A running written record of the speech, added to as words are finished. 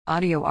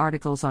Audio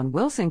articles on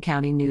Wilson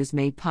County News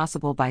made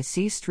possible by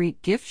C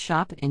Street Gift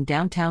Shop in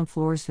downtown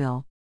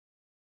Floresville.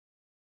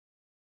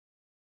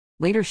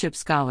 Leadership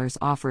Scholars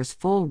offers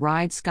full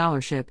ride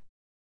scholarship.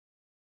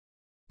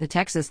 The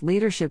Texas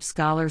Leadership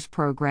Scholars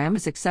Program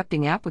is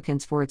accepting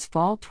applicants for its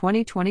fall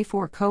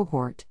 2024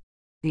 cohort.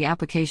 The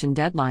application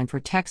deadline for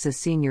Texas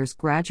seniors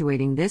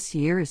graduating this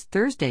year is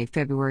Thursday,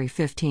 February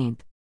 15th.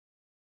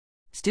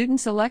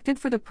 Students selected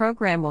for the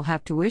program will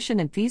have tuition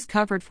and fees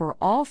covered for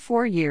all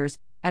 4 years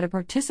at a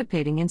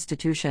participating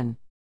institution.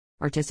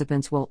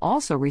 Participants will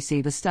also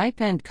receive a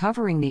stipend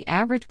covering the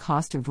average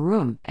cost of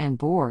room and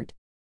board.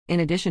 In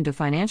addition to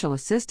financial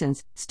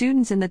assistance,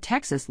 students in the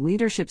Texas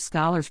Leadership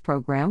Scholars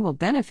Program will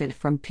benefit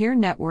from peer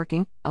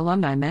networking,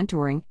 alumni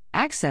mentoring,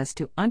 access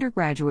to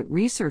undergraduate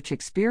research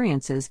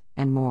experiences,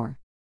 and more.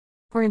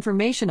 For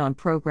information on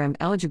program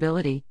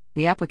eligibility,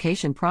 the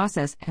application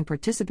process, and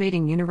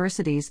participating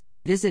universities,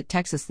 visit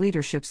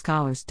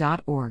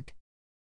texasleadershipscholars.org.